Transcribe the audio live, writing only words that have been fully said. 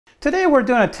Today we're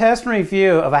doing a test and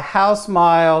review of a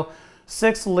Housmile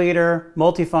 6-liter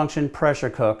multifunction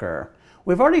pressure cooker.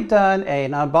 We've already done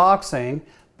an unboxing,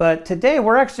 but today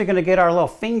we're actually going to get our little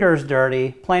fingers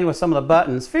dirty playing with some of the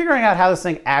buttons, figuring out how this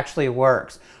thing actually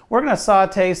works. We're going to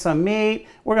saute some meat,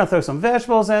 we're going to throw some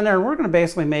vegetables in there, and we're going to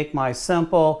basically make my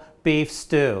simple beef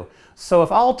stew. So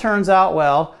if all turns out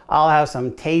well, I'll have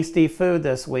some tasty food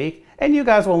this week, and you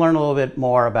guys will learn a little bit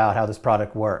more about how this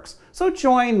product works. So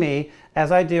join me as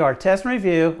I do our test and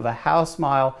review of a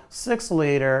Housmile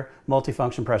 6-liter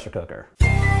multifunction pressure cooker.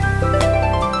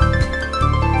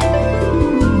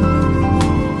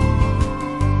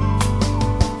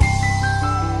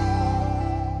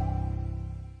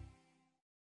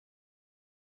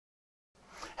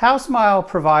 Housmile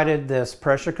provided this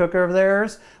pressure cooker of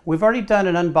theirs. We've already done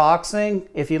an unboxing.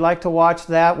 If you'd like to watch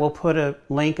that, we'll put a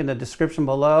link in the description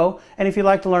below. And if you'd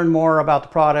like to learn more about the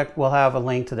product, we'll have a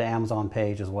link to the Amazon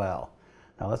page as well.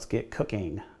 Now let's get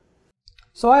cooking.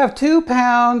 So I have 2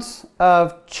 pounds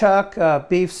of chuck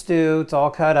beef stew. It's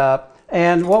all cut up.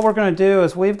 And what we're going to do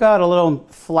is we've got a little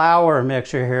flour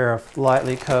mixture here.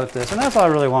 Lightly coat this. And that's all I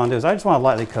really want to do is I just want to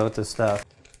lightly coat this stuff.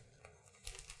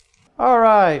 All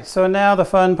right, so now the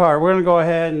fun part. We're going to go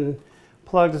ahead and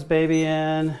plug this baby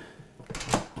in,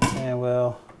 and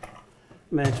we'll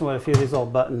mention what a few of these little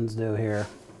buttons do here.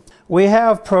 We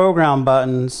have program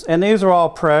buttons, and these are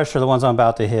all pressure, the ones I'm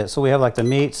about to hit. So we have like the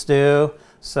meat stew,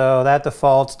 so that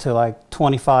defaults to like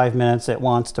 25 minutes it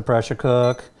wants to pressure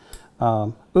cook.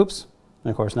 Oops, and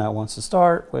of course now it wants to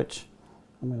start, which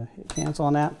I'm going to hit cancel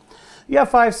on that. You have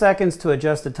 5 seconds to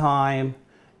adjust the time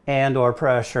and or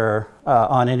pressure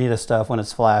on any of the stuff when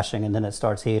it's flashing, and then it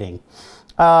starts heating.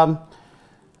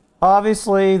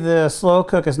 Obviously the slow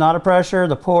cook is not a pressure,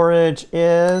 the porridge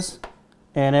is,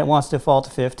 and it wants to default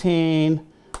to 15.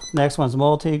 Next one's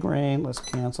multi-grain. Let's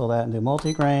cancel that and do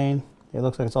multi-grain. It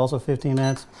looks like it's also 15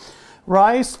 minutes.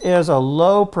 Rice is a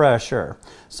low pressure.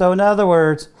 So in other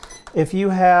words, if you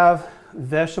have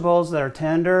vegetables that are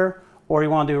tender or you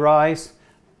want to do rice,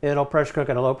 it'll pressure cook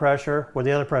at a low pressure, where the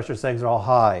other pressure settings are all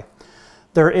high.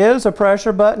 There is a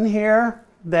pressure button here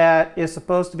that is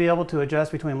supposed to be able to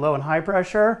adjust between low and high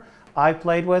pressure. I've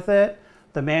played with it.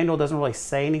 The manual doesn't really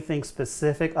say anything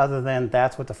specific other than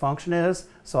that's what the function is.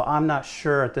 So I'm not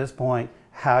sure at this point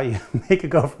how you make it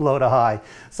go from low to high.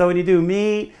 So when you do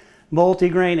meat,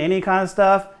 multi-grain, any kind of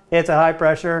stuff, it's at high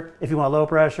pressure. If you want low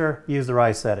pressure, use the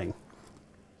rice setting.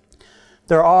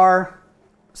 There are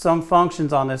some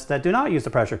functions on this that do not use the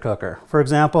pressure cooker. For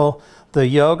example, the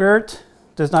yogurt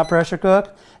does not pressure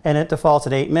cook, and it defaults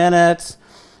at 8 minutes.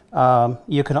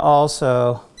 You can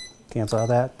also cancel out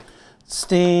that.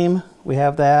 Steam, we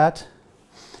have that.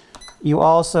 You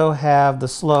also have the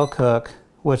slow cook,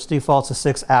 which defaults to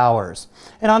 6 hours.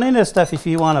 And on any of this stuff, if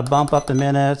you want to bump up the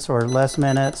minutes or less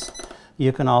minutes,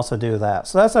 you can also do that.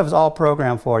 So that stuff is all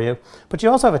programmed for you. But you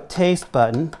also have a taste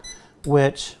button,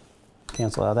 which,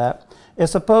 cancel out that.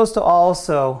 It's supposed to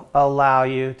also allow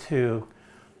you to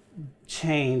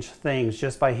change things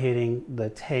just by hitting the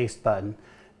taste button,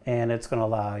 and it's going to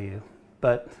allow you.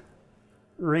 But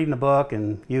reading the book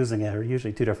and using it are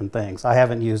usually 2 different things. I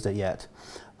haven't used it yet.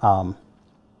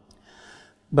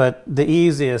 But the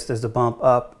easiest is to bump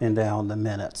up and down the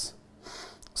minutes.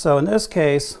 So in this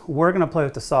case, we're going to play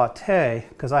with the saute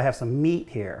because I have some meat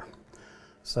here.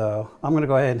 So I'm going to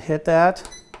go ahead and hit that,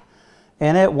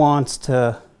 and it wants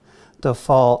to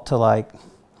default to like,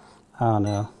 I don't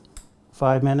know,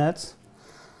 5 minutes.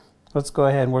 Let's go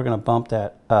ahead and we're going to bump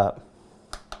that up.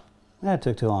 That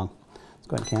took too long. Let's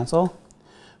go ahead and cancel.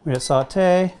 We're going to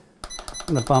saute. I'm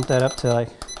going to bump that up to like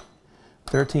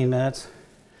 13 minutes.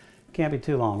 Can't be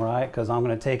too long, right? Because I'm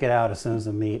going to take it out as soon as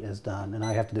the meat is done, and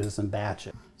I have to do this in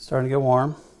batches. Starting to get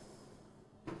warm.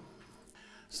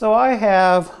 So I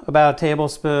have about a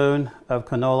tablespoon of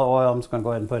canola oil. I'm just going to go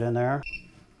ahead and put in there.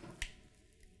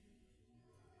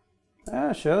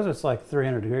 It shows it's like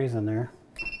 300 degrees in there.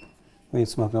 We ain't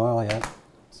smoking oil yet.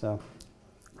 So,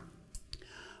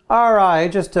 all right,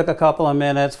 it just took a couple of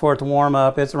minutes for it to warm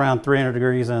up. It's around 300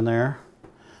 degrees in there,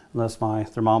 unless my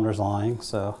thermometer's lying.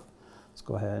 So let's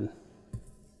go ahead.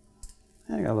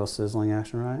 I got a little sizzling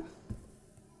action, right?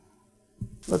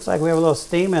 Looks like we have a little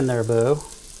steam in there, boo.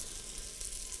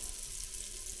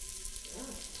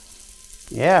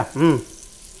 Yeah.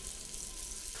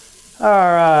 All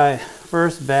right.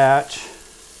 First batch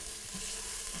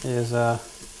is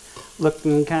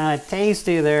looking kind of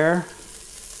tasty there.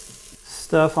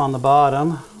 Stuff on the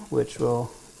bottom, which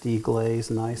will deglaze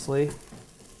nicely.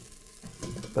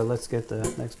 But let's get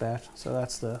the next batch. So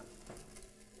that's the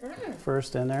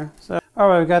first in there. So, all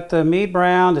right, we got the meat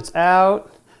browned. It's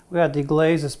out. We got to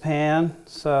deglaze this pan.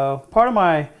 So part of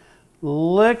my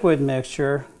liquid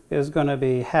mixture is going to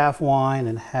be half wine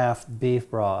and half beef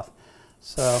broth.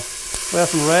 So we have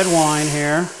some red wine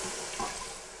here,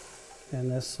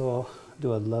 and this will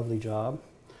do a lovely job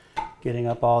getting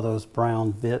up all those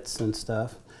brown bits and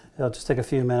stuff. It'll just take a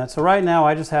few minutes. So right now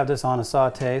I just have this on a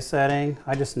saute setting.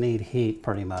 I just need heat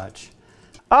pretty much.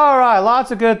 All right, lots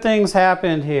of good things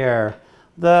happened here.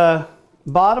 The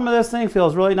bottom of this thing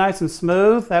feels really nice and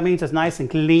smooth. That means it's nice and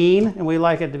clean, and we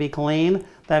like it to be clean.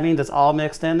 That means it's all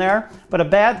mixed in there. But a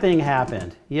bad thing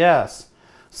happened. Yes,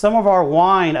 some of our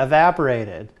wine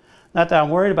evaporated. Not that I'm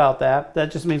worried about that.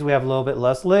 That just means we have a little bit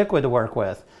less liquid to work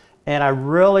with. And I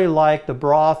really like the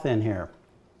broth in here.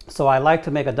 So I like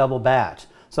to make a double batch.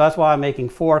 So that's why I'm making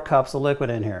 4 cups of liquid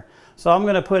in here. So I'm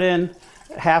going to put in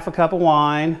half a cup of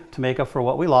wine to make up for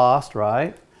what we lost,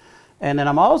 right? And then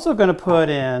I'm also going to put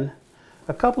in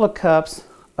a couple of cups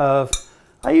of,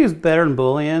 I use better than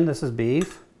bouillon. This is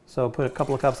beef. So put a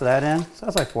couple of cups of that in. So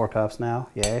that's like 4 cups now.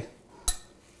 Yay.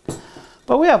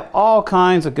 But we have all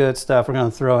kinds of good stuff we're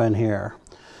going to throw in here.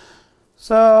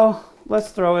 So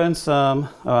let's throw in some,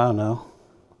 oh, I don't know,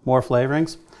 more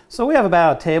flavorings. So we have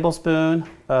about a tablespoon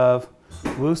of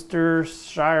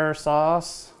Worcestershire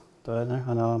sauce. I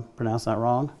know I'm pronouncing that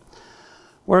wrong.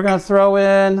 We're going to throw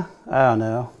in, I don't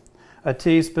know, a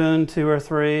teaspoon, 2 or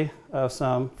 3 of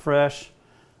some fresh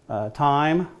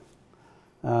thyme.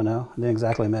 I don't know, I didn't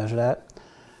exactly measure that.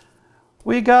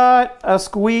 We got a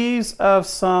squeeze of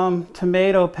some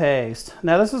tomato paste.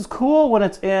 Now this is cool when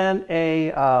it's in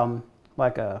a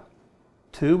like a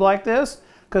tube like this,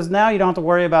 because now you don't have to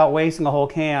worry about wasting a whole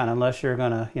can unless you're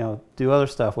gonna, do other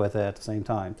stuff with it at the same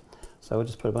time. So we'll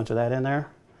just put a bunch of that in there.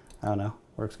 I don't know,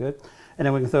 works good. And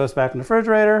then we can throw this back in the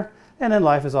refrigerator, and then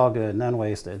life is all good and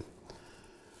unwasted.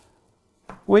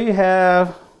 We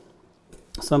have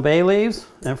some bay leaves,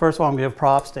 and first of all, I'm gonna give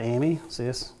props to Amy. See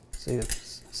this?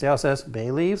 See how it says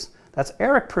bay leaves? That's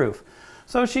Eric proof.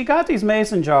 So she got these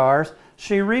mason jars.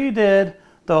 She redid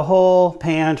the whole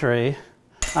pantry.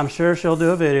 I'm sure she'll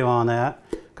do a video on that,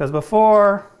 because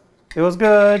before it was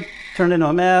good, turned into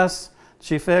a mess.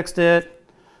 She fixed it,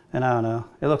 and I don't know,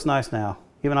 it looks nice now.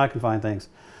 Even I can find things.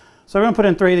 So we're gonna put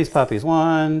in 3 of these puppies.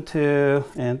 1, 2,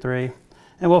 and 3,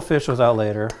 and we'll fish those out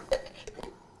later.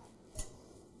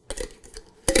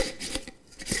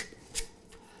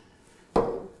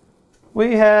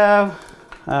 We have,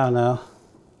 I don't know,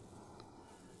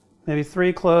 maybe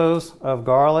 3 cloves of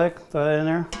garlic. Throw that in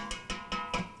there.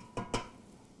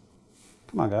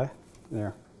 Come on, guy.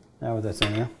 There. Now that's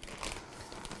in there.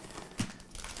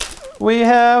 We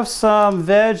have some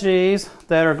veggies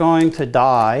that are going to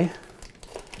die,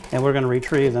 and we're going to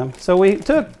retrieve them. So we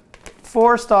took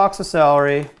 4 stalks of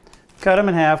celery, cut them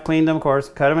in half, cleaned them, of course,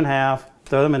 cut them in half,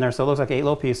 throw them in there so it looks like 8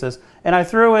 little pieces. And I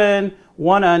threw in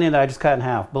 1 onion that I just cut in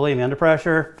half. Believe me, under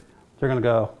pressure, they're going to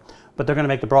go. But they're going to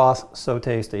make the broth so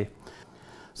tasty.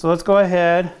 So let's go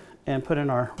ahead and put in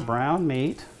our brown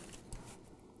meat.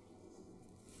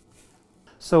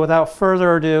 So without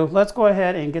further ado, let's go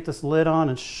ahead and get this lid on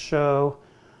and show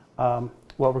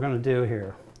what we're going to do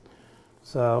here.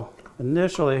 So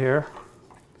initially here,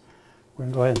 we're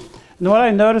going to go ahead. And what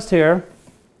I noticed here,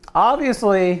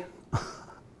 obviously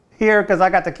here, because I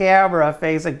got the camera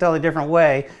facing a totally different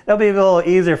way, it'll be a little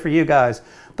easier for you guys.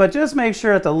 But just make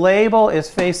sure that the label is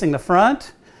facing the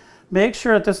front. Make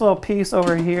sure that this little piece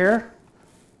over here,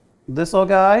 this little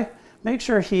guy, make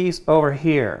sure he's over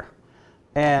here.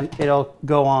 And it'll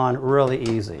go on really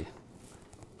easy.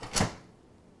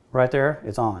 Right there,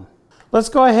 it's on. Let's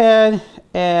go ahead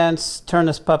and turn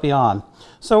this puppy on.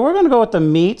 So we're going to go with the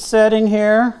meat setting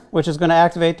here, which is going to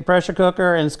activate the pressure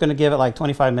cooker, and it's going to give it like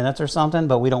 25 minutes or something,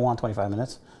 but we don't want 25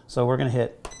 minutes. So we're going to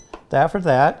hit that for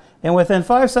that. And within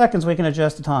 5 seconds, we can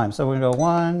adjust the time. So we're going to go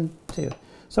 1, 2.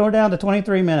 So we're down to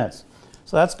 23 minutes.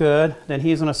 So that's good. Then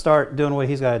he's going to start doing what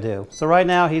he's got to do. So right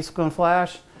now, he's going to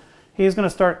flash. He's going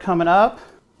to start coming up.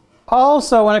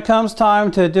 Also, when it comes time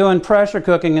to doing pressure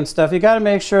cooking and stuff, you got to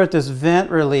make sure that this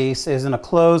vent release is in a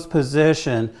closed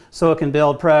position so it can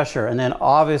build pressure. And then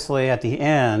obviously at the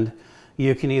end,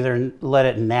 you can either let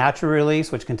it naturally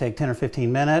release, which can take 10 or 15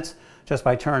 minutes, just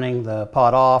by turning the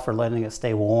pot off or letting it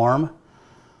stay warm.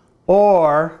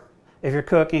 Or if you're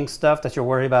cooking stuff that you're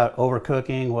worried about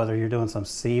overcooking, whether you're doing some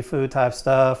seafood type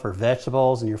stuff or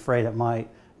vegetables and you're afraid it might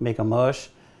make a mush,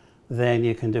 then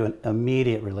you can do an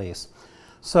immediate release.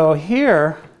 So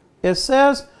here it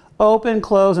says open,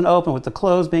 close, and open, with the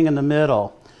close being in the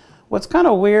middle. What's kind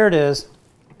of weird is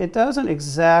it doesn't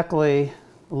exactly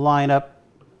line up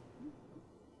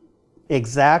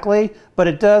exactly, but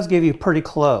it does give you pretty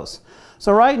close.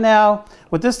 So right now,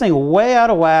 with this thing way out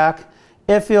of whack,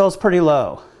 it feels pretty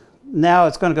low. Now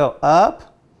it's going to go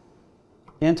up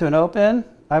into an open,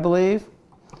 I believe.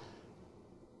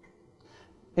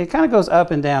 It kind of goes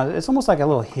up and down. It's almost like a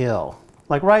little hill.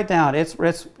 Like right down, it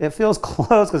feels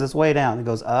close because it's way down. It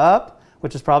goes up,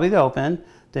 which is probably the open,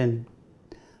 then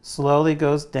slowly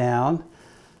goes down.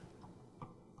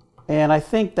 And I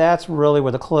think that's really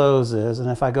where the close is. And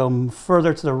if I go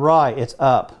further to the right, it's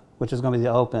up, which is going to be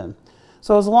the open.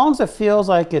 So as long as it feels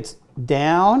like it's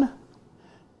down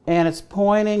and it's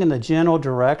pointing in the general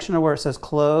direction of where it says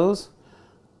close,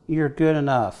 you're good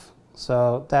enough.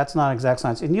 So that's not exact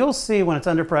science. And you'll see when it's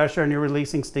under pressure and you're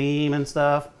releasing steam and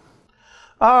stuff.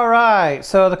 All right,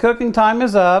 so the cooking time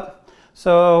is up.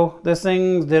 So this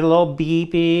thing did a little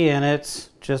beepy and it's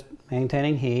just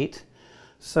maintaining heat.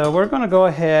 So we're going to go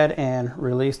ahead and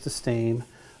release the steam.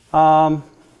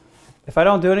 If I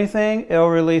don't do anything, it'll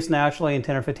release naturally in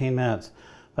 10 or 15 minutes,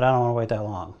 but I don't want to wait that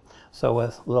long. So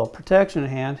with a little protection in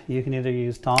hand, you can either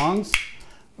use tongs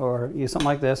or use something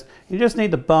like this. You just need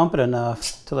to bump it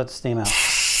enough to let the steam out.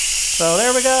 So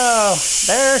there we go.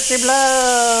 There she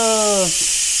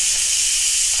blows.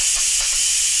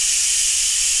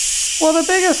 Well, the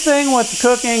biggest thing with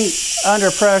cooking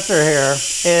under pressure here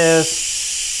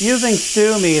is using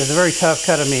stew meat is a very tough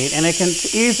cut of meat, and it can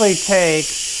easily take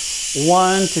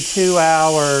 1 to 2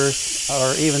 hours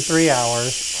or even 3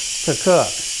 hours to cook.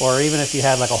 Or even if you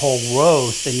had like a whole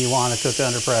roast and you want to cook it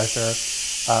under pressure,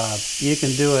 you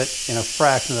can do it in a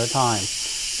fraction of the time.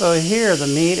 So here the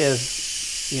meat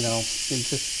is, you know, in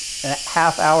just a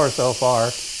half hour so far,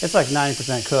 it's like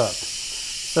 90% cooked.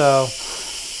 So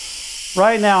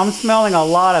right now I'm smelling a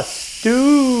lot of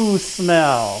stew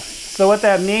smell. So what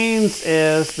that means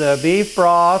is the beef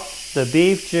broth, the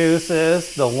beef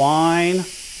juices, the wine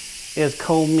is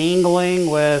commingling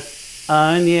with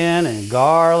onion and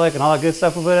garlic and all that good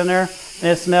stuff we put in there.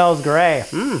 And it smells great.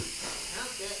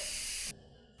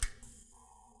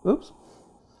 Oops.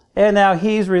 And now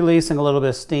he's releasing a little bit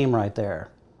of steam right there.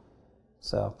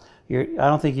 So I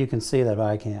don't think you can see that, but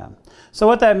I can. So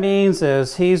what that means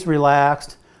is he's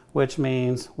relaxed, which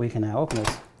means we can now open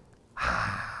this.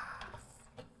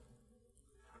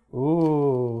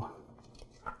 Ooh.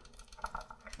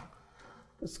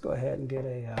 Let's go ahead and get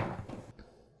a...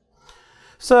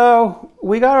 So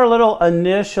we got our little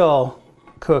initial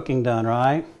cooking done,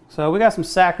 right? So we got some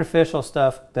sacrificial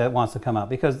stuff that wants to come out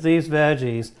because these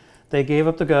veggies, they gave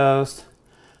up the ghost.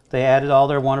 They added all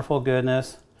their wonderful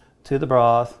goodness to the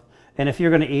broth. And if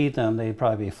you're going to eat them, they'd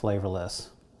probably be flavorless.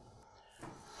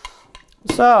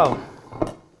 So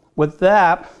with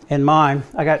that in mind,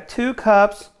 I got 2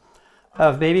 cups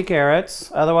of baby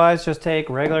carrots. Otherwise, just take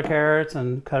regular carrots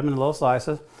and cut them into little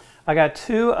slices. I got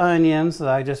 2 onions that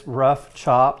I just rough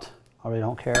chopped. I really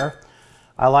don't care.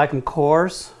 I like them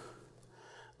coarse.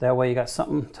 That way you got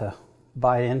something to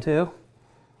bite into.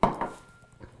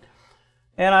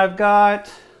 And I've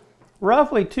got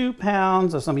roughly 2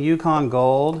 pounds of some Yukon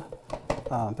Gold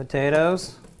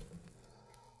potatoes.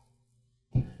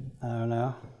 I don't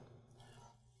know.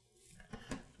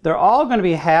 They're all going to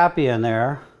be happy in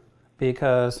there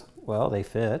because, well, they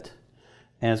fit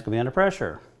and it's going to be under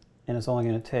pressure. And it's only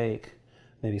going to take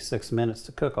maybe 6 minutes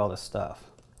to cook all this stuff.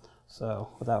 So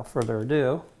without further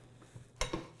ado,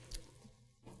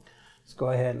 let's go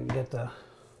ahead and get the...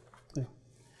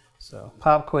 So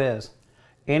pop quiz.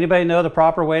 Anybody know the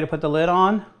proper way to put the lid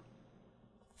on?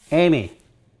 Amy.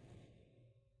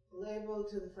 Label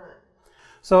to the front.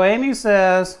 So Amy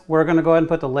says we're going to go ahead and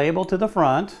put the label to the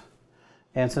front.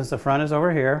 And since the front is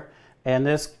over here, and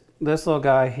this little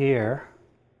guy here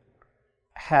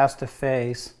has to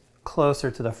face closer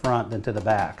to the front than to the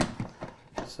back.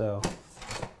 So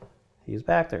he's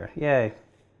back there. Yay.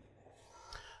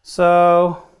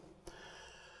 So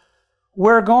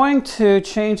we're going to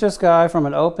change this guy from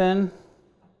an open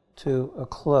to a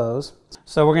close.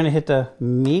 So we're going to hit the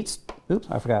meat. Oops,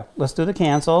 I forgot. Let's do the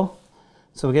cancel.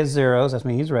 So we get zeros. That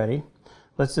means he's ready.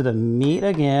 Let's do the meat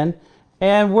again.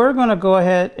 And we're going to go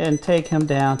ahead and take him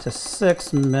down to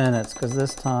 6 minutes because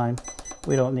this time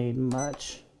we don't need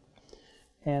much.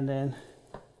 And then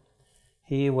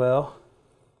he will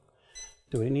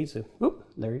do what he needs to. Oop,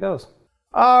 there he goes.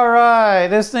 All right,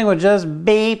 this thing was just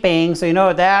beeping, so you know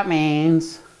what that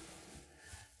means.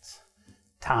 It's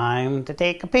time to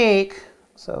take a peek.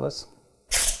 So let's...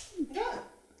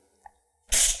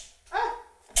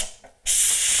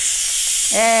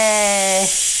 Hey!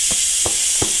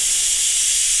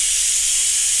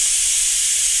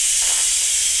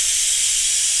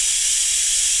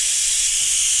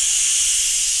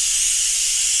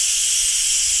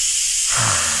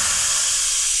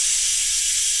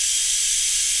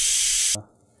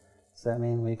 Does that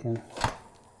mean we can...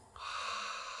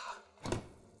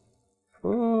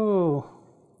 Ooh.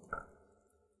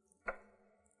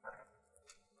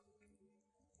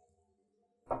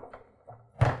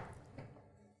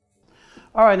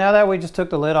 All right, now that we just took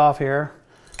the lid off here,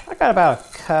 I got about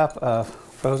a cup of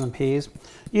frozen peas.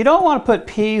 You don't want to put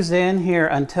peas in here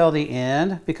until the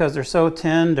end because they're so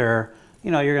tender,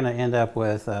 you know, you're going to end up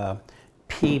with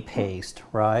pea paste,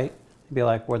 right? You'd be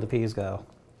like, where'd the peas go?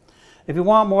 If you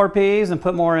want more peas, then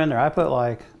put more in there. I put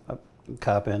like a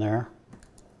cup in there.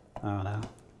 I don't know.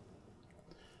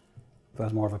 If I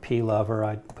was more of a pea lover,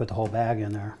 I'd put the whole bag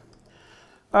in there.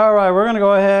 All right, we're going to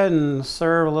go ahead and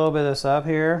serve a little bit of this up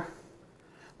here.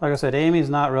 Like I said, Amy's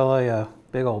not really a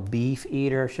big old beef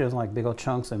eater. She doesn't like big old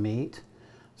chunks of meat.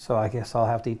 So I guess I'll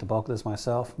have to eat the bulk of this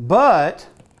myself. But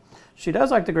she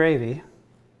does like the gravy.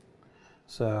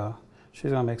 So she's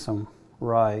going to make some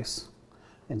rice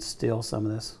and steal some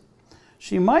of this.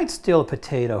 She might steal a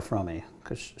potato from me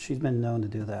because she's been known to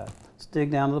do that. Let's dig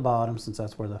down to the bottom since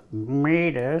that's where the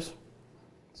meat is.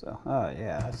 So, oh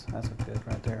yeah, that's good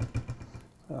right there.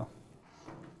 So,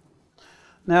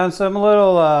 now in some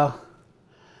little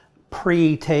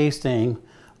pre-tasting,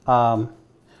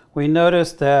 we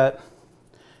noticed that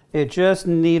it just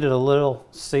needed a little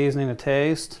seasoning to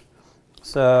taste.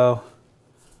 So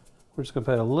we're just going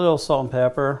to put a little salt and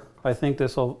pepper. I think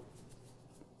this will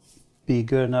be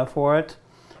good enough for it.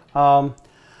 I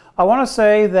want to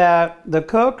say that the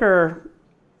cooker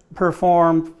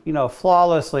performed, you know,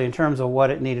 flawlessly in terms of what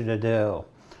it needed to do.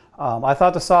 I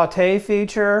thought the saute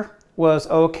feature was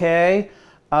okay.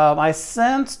 I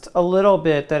sensed a little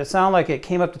bit that it sounded like it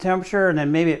came up to temperature and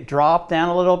then maybe it dropped down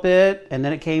a little bit and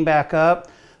then it came back up.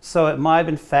 So it might have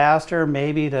been faster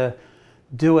maybe to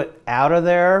do it out of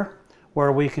there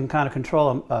where we can kind of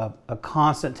control a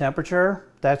constant temperature.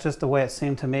 That's just the way it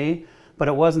seemed to me, but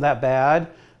it wasn't that bad.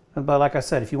 But like I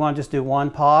said, if you want to just do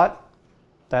one pot,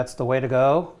 that's the way to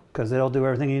go because it'll do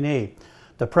everything you need.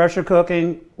 The pressure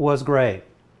cooking was great.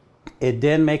 It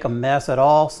didn't make a mess at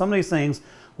all. Some of these things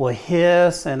will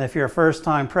hiss, and if you're a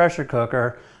first-time pressure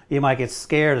cooker, you might get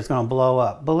scared it's going to blow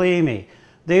up. Believe me,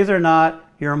 these are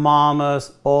not your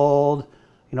mama's old,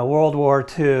 you know, World War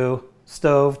II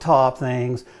stove-top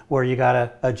things where you got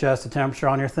to adjust the temperature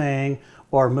on your thing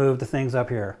or move the things up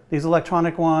here. These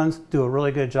electronic ones do a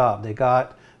really good job. They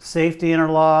got safety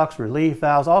interlocks, relief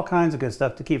valves, all kinds of good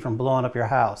stuff to keep from blowing up your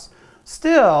house.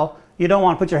 Still, you don't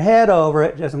want to put your head over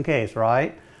it just in case,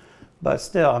 right? But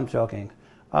still, I'm joking.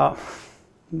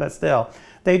 But still,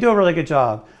 they do a really good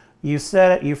job. You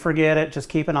set it, you forget it, just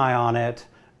keep an eye on it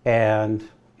and,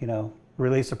 you know,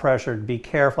 release the pressure. Be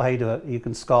careful how you do it. You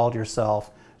can scald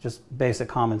yourself. Just basic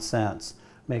common sense.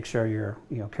 Make sure you're,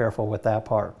 you know, careful with that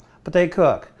part. But they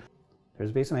cook.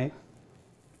 Here's a piece of meat.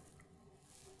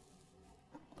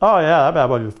 Oh yeah, that bad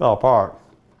boy just fell apart.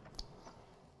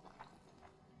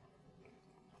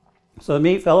 So the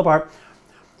meat fell apart.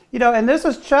 You know, and this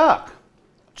is chuck.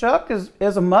 Chuck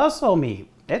is a muscle meat.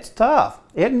 It's tough.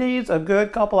 It needs a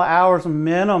good couple of hours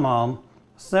minimum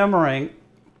simmering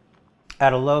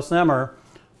at a low simmer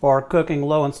or cooking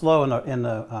low and slow in the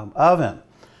oven.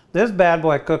 This bad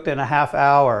boy cooked in a half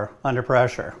hour under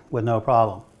pressure with no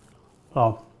problem.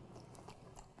 So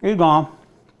he's gone.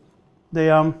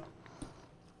 The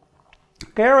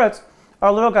carrots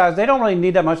are little guys. They don't really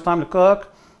need that much time to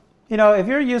cook. You know, if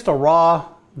you're used to raw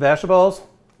vegetables,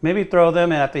 maybe throw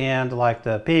them in at the end like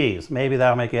the peas. Maybe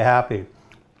that'll make you happy.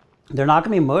 They're not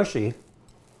going to be mushy.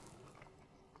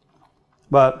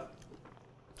 But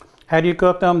had you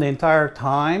cooked them the entire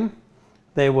time,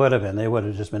 they would have been. They would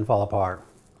have just been fall apart.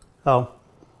 So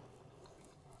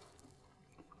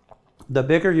the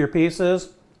bigger your pieces,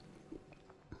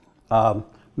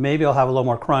 maybe it'll have a little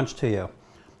more crunch to you.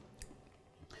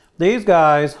 These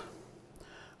guys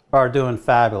are doing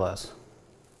fabulous.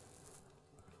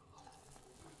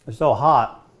 It's so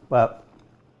hot, but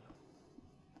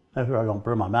I feel I don't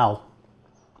burn my mouth.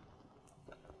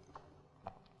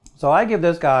 So I give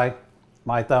this guy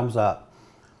my thumbs up.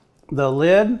 The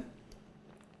lid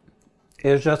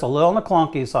is just a little on the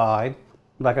clunky side.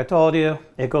 Like I told you,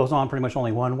 it goes on pretty much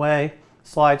only one way,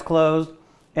 slides closed,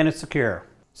 and it's secure.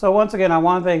 So once again, I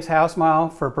want to thank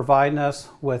Housmile for providing us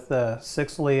with the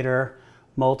 6-liter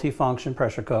multi-function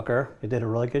pressure cooker. It did a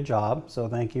really good job, so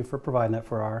thank you for providing it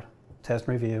for our test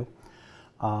review.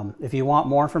 If you want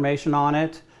more information on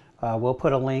it, we'll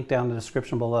put a link down in the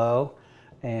description below.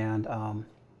 And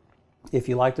if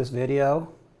you like this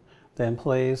video, then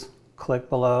please click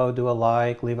below, do a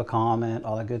like, leave a comment,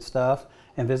 all that good stuff,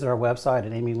 and visit our website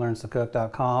at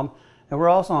amylearnstocook.com. And we're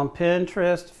also on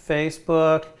Pinterest,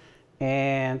 Facebook,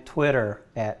 and Twitter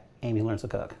at Amy Learns to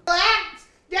Cook. Act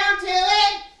down to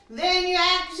it, then you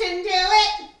action to it.